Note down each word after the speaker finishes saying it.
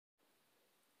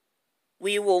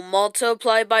We will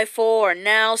multiply by 4.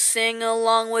 Now sing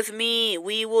along with me.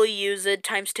 We will use a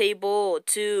times table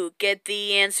to get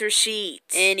the answer sheet.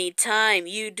 Anytime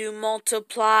you do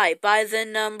multiply by the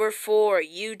number 4,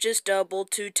 you just double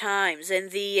 2 times and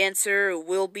the answer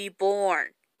will be born.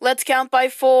 Let's count by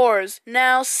 4s.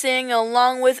 Now sing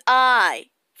along with I.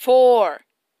 4,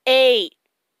 8,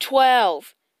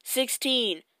 12,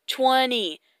 16,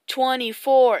 20,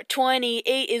 24,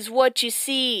 28 is what you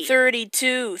see.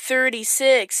 32,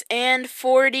 36, and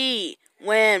 40.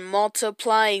 When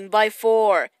multiplying by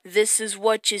 4, this is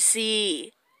what you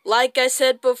see. Like I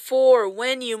said before,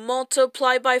 when you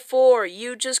multiply by 4,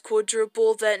 you just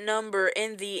quadruple that number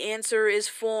and the answer is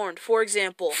formed. For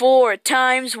example, 4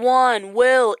 times 1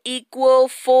 will equal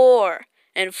 4,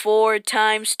 and 4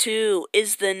 times 2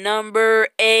 is the number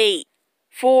 8.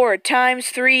 4 times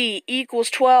 3 equals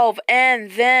 12,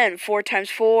 and then 4 times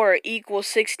 4 equals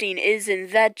 16.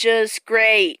 Isn't that just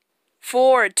great?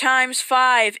 4 times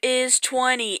 5 is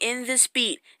 20 in this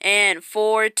beat, and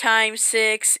 4 times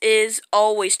 6 is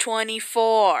always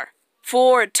 24.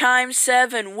 4 times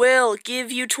 7 will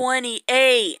give you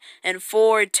 28, and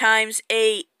 4 times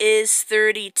 8 is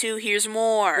 32. Here's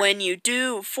more. When you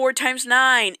do 4 times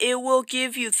 9, it will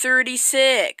give you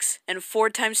 36, and 4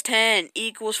 times 10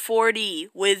 equals 40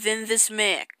 within this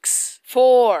mix.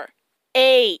 4,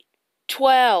 8,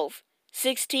 12,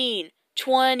 16,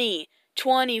 20,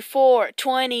 24,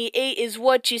 28 is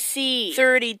what you see.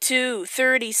 32,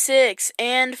 36,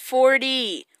 and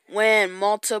 40. When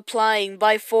multiplying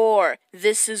by 4,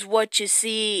 this is what you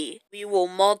see. We will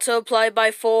multiply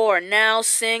by 4. Now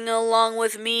sing along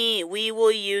with me. We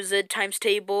will use a times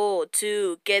table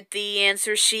to get the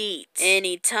answer sheet.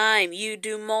 Anytime you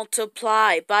do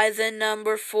multiply by the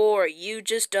number 4, you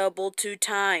just double 2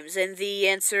 times and the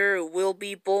answer will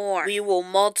be born. We will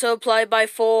multiply by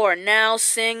 4. Now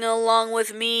sing along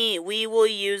with me. We will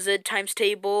use a times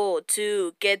table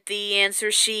to get the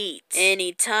answer sheet.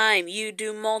 Anytime you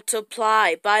do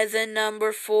multiply by the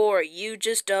number 4, you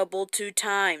just double 2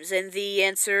 times and the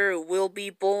answer will be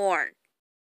born.